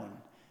unknown.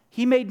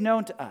 He made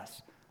known to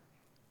us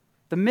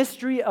the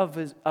mystery of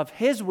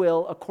his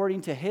will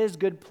according to His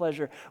good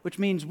pleasure, which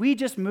means we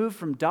just move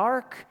from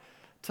dark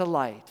to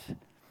light.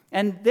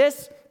 And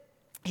this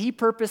He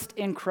purposed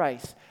in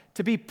Christ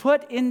to be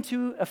put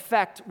into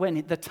effect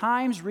when the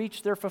times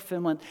reach their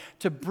fulfillment,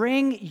 to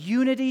bring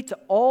unity to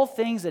all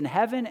things in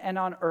heaven and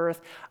on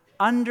earth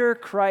under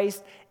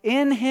Christ.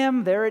 In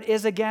Him, there it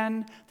is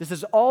again. This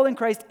is all in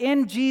Christ.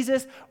 In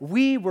Jesus,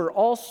 we were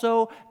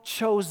also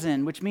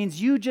chosen, which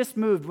means you just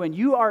moved. When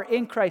you are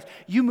in Christ,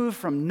 you move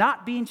from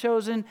not being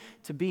chosen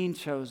to being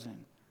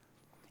chosen.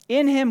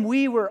 In Him,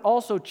 we were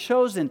also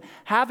chosen,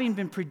 having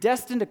been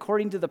predestined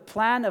according to the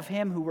plan of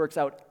Him who works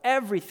out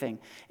everything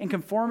in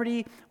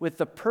conformity with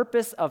the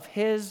purpose of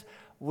His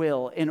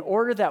will, in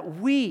order that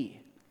we,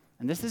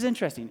 and this is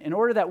interesting, in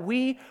order that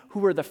we who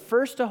were the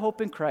first to hope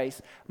in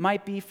Christ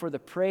might be for the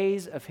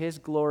praise of His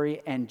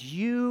glory, and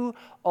you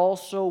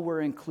also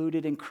were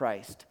included in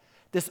Christ.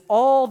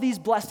 All these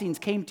blessings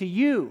came to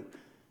you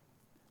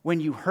when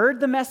you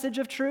heard the message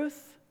of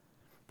truth,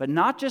 but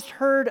not just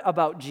heard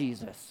about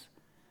Jesus,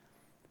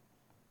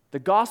 the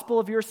gospel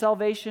of your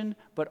salvation,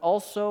 but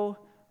also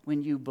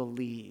when you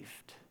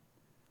believed.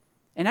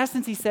 In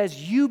essence, he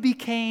says, you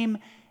became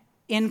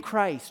in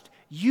Christ.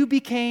 You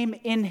became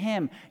in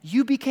Him.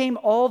 You became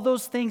all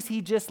those things he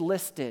just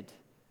listed.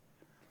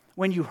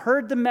 When you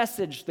heard the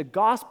message, the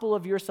gospel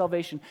of your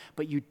salvation,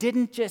 but you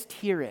didn't just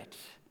hear it,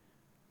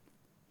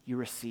 you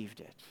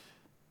received it.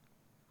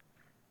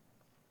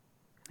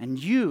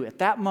 And you, at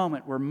that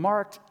moment, were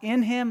marked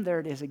in Him. There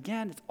it is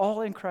again. It's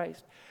all in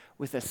Christ.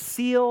 With a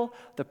seal,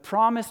 the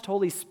promised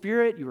Holy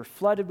Spirit. You were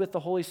flooded with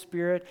the Holy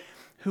Spirit,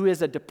 who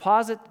is a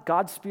deposit.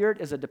 God's Spirit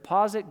is a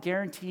deposit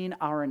guaranteeing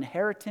our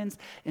inheritance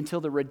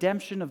until the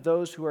redemption of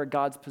those who are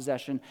God's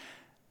possession.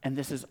 And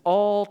this is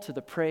all to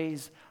the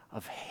praise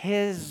of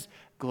His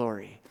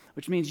glory,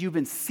 which means you've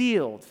been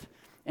sealed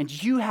and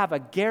you have a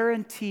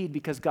guaranteed,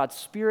 because God's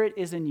Spirit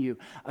is in you,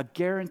 a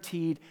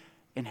guaranteed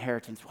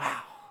inheritance.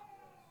 Wow.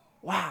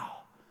 Wow.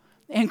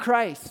 In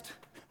Christ,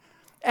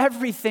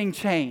 everything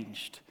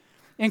changed.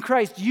 In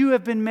Christ, you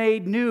have been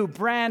made new,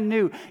 brand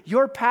new.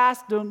 Your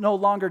past no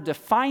longer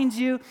defines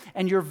you,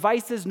 and your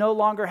vices no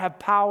longer have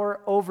power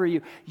over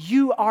you.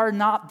 You are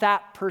not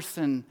that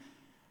person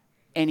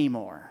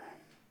anymore.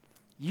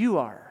 You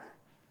are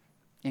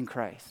in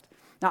Christ.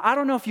 Now, I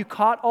don't know if you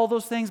caught all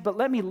those things, but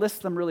let me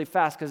list them really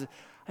fast because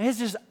it's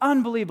just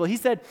unbelievable. He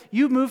said,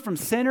 you moved from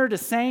sinner to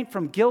saint,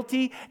 from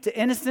guilty to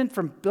innocent,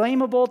 from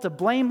blamable to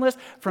blameless,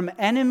 from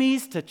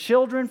enemies to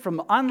children,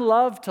 from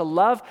unloved to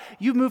love.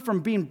 You moved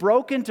from being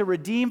broken to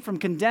redeemed, from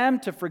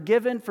condemned to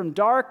forgiven, from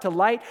dark to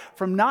light,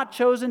 from not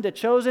chosen to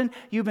chosen.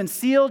 You've been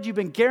sealed. You've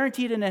been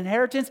guaranteed an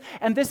inheritance.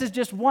 And this is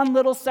just one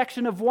little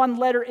section of one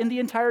letter in the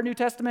entire New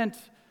Testament.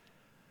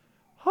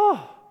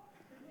 Oh,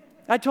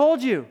 I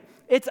told you.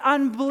 It's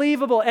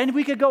unbelievable. And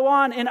we could go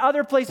on in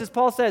other places.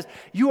 Paul says,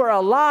 you are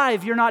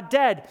alive, you're not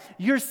dead.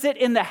 You sit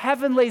in the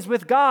heavenlies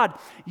with God.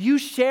 You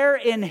share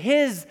in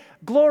His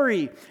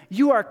glory.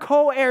 You are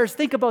co-heirs.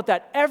 Think about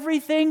that.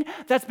 Everything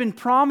that's been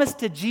promised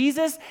to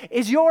Jesus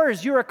is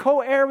yours. You're a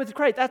co-heir with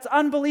Christ. That's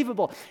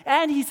unbelievable.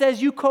 And he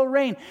says you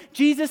co-reign.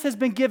 Jesus has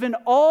been given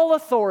all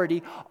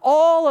authority,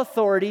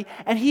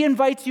 and He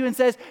invites you and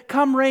says,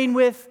 come reign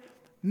with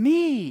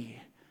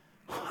me.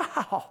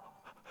 Wow.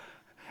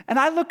 And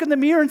I look in the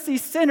mirror and see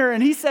sinner,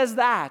 and he says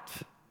that.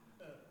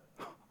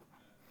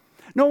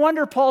 No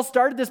wonder Paul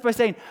started this by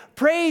saying,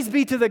 praise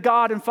be to the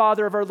God and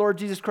Father of our Lord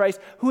Jesus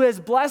Christ, who has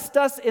blessed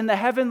us in the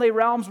heavenly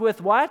realms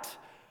with what?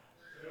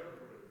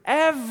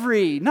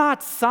 Every,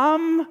 not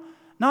some,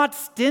 not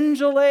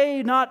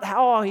stingily, not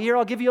how, here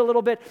I'll give you a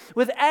little bit.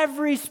 With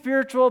every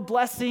spiritual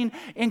blessing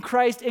in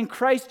Christ. In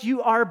Christ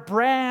you are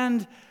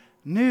brand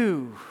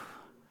new.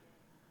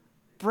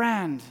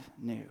 Brand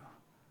new.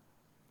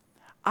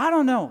 I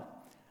don't know.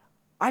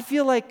 I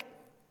feel like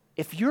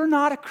if you're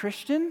not a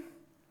Christian,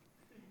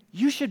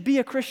 you should be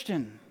a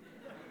Christian.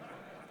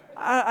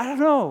 I don't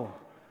know.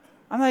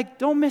 I'm like,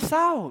 don't miss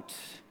out.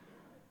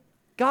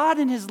 God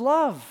in His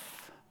love,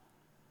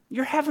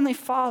 your Heavenly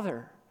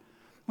Father,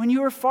 when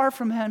you were far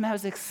from Him,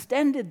 has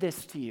extended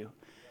this to you.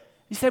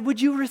 He said,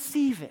 would you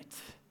receive it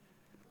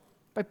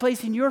by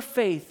placing your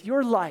faith,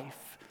 your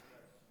life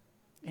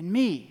in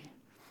me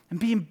and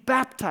being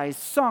baptized,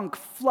 sunk,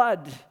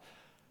 flood,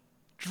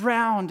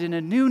 drowned in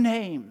a new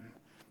name.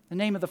 The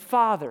name of the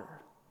Father,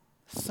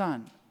 the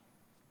Son,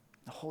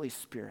 the Holy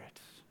Spirit.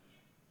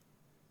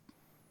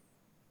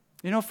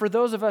 You know, for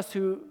those of us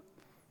who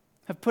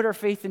have put our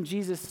faith in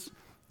Jesus,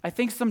 I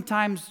think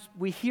sometimes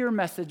we hear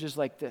messages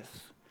like this,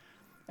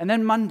 and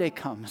then Monday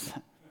comes.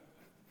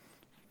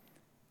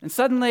 And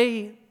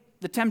suddenly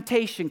the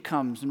temptation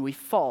comes and we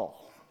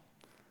fall.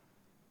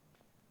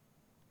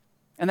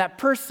 And that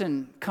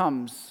person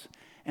comes,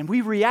 and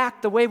we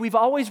react the way we've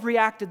always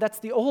reacted. That's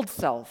the old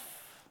self.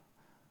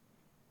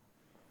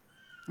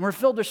 And we're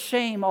filled with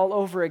shame all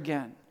over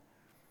again.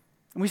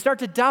 And we start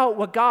to doubt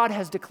what God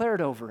has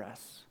declared over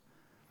us.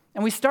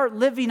 And we start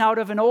living out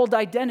of an old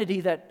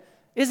identity that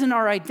isn't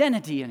our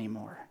identity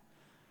anymore.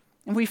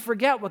 And we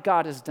forget what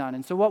God has done.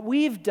 And so what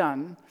we've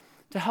done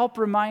to help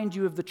remind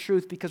you of the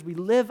truth, because we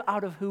live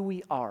out of who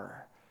we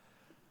are,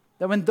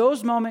 that when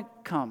those moments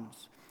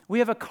comes, we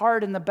have a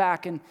card in the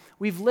back, and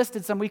we've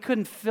listed some. We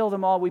couldn't fill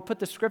them all. We put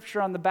the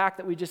scripture on the back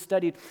that we just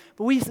studied.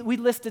 But we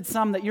listed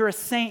some: that you're a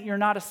saint, you're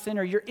not a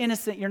sinner, you're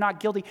innocent, you're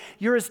not guilty,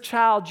 you're his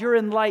child, you're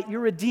in light,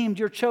 you're redeemed,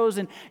 you're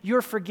chosen,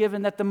 you're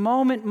forgiven. That the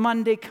moment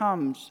Monday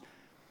comes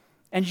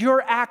and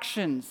your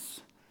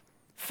actions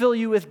fill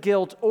you with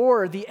guilt,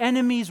 or the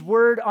enemy's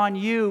word on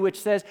you, which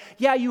says,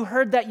 yeah, you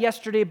heard that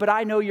yesterday, but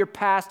I know your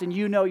past and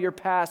you know your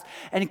past,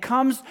 and it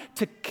comes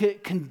to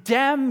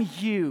condemn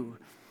you,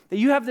 that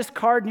you have this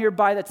card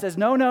nearby that says,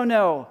 no, no,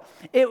 no,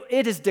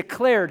 it is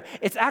declared.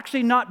 It's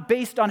actually not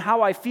based on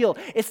how I feel.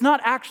 It's not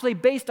actually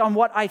based on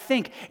what I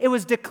think. It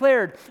was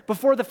declared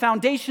before the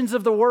foundations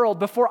of the world,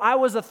 before I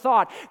was a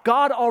thought.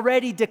 God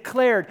already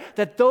declared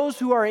that those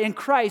who are in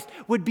Christ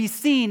would be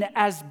seen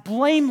as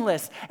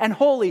blameless and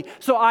holy.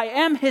 So I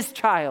am his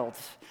child,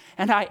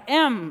 and I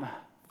am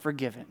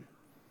forgiven,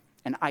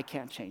 and I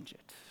can't change it.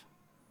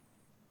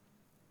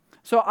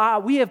 So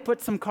we have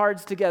put some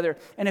cards together,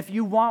 and if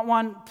you want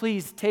one,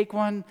 please take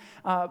one.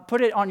 Put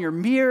it on your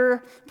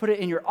mirror, put it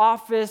in your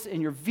office, in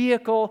your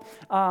vehicle,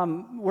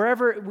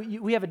 wherever.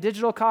 We have a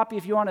digital copy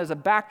if you want as a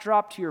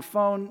backdrop to your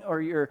phone or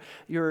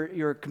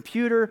your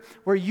computer,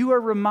 where you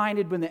are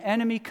reminded when the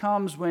enemy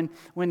comes,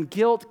 when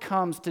guilt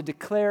comes, to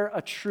declare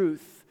a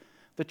truth,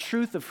 the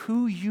truth of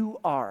who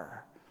you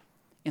are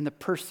in the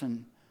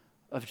person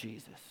of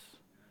Jesus.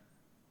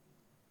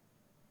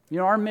 You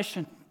know, our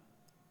mission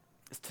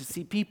is to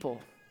see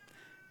people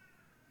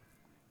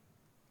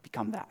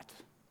become that.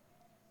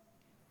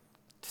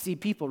 To see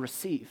people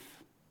receive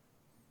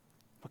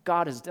what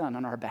God has done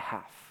on our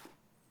behalf.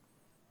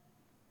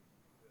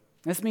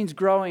 This means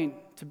growing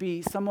to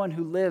be someone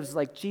who lives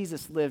like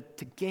Jesus lived,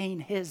 to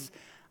gain his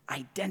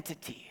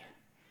identity,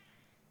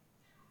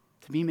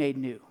 to be made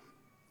new.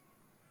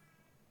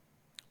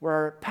 Where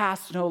our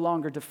past no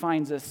longer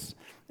defines us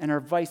and our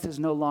vices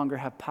no longer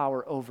have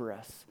power over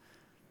us.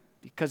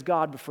 Because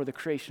God, before the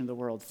creation of the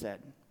world,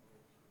 said,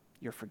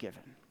 you're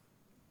forgiven.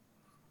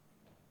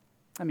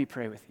 Let me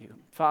pray with you.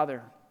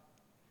 Father,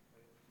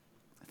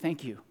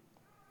 thank you.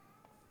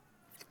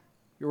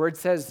 Your word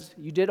says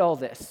you did all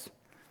this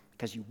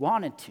because you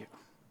wanted to.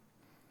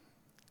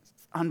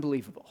 It's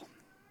unbelievable.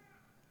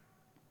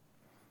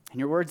 And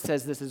your word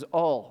says this is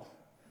all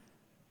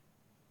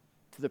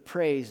to the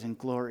praise and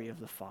glory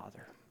of the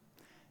Father.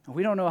 And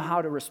we don't know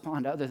how to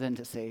respond other than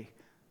to say,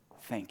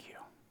 thank you.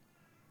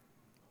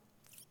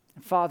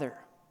 And Father,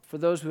 for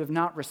those who have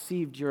not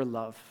received your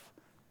love,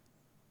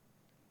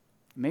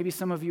 maybe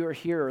some of you are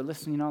here or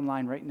listening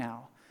online right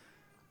now,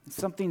 and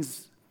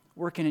something's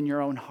working in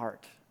your own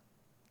heart.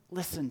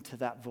 Listen to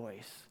that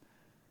voice.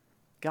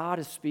 God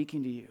is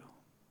speaking to you.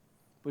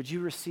 Would you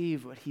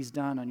receive what he's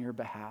done on your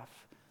behalf?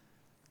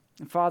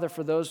 And Father,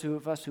 for those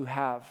of us who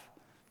have,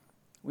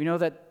 we know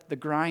that the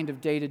grind of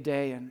day to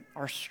day and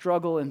our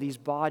struggle in these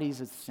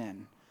bodies of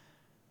sin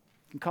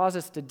can cause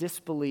us to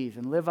disbelieve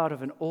and live out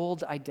of an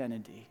old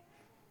identity.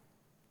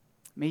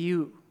 May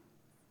you,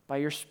 by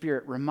your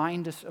Spirit,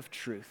 remind us of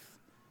truth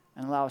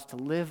and allow us to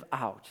live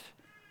out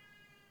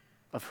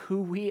of who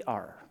we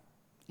are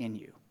in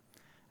you.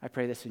 I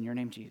pray this in your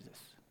name, Jesus.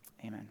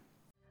 Amen.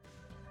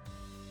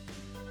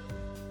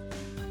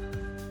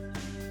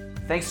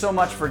 Thanks so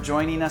much for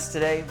joining us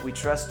today. We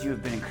trust you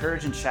have been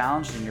encouraged and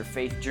challenged in your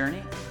faith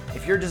journey.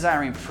 If you're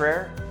desiring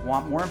prayer,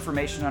 want more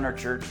information on our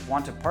church,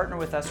 want to partner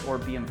with us, or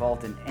be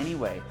involved in any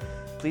way,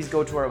 please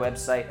go to our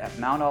website at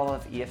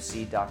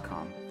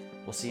mountoliveefc.com.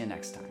 We'll see you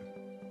next time.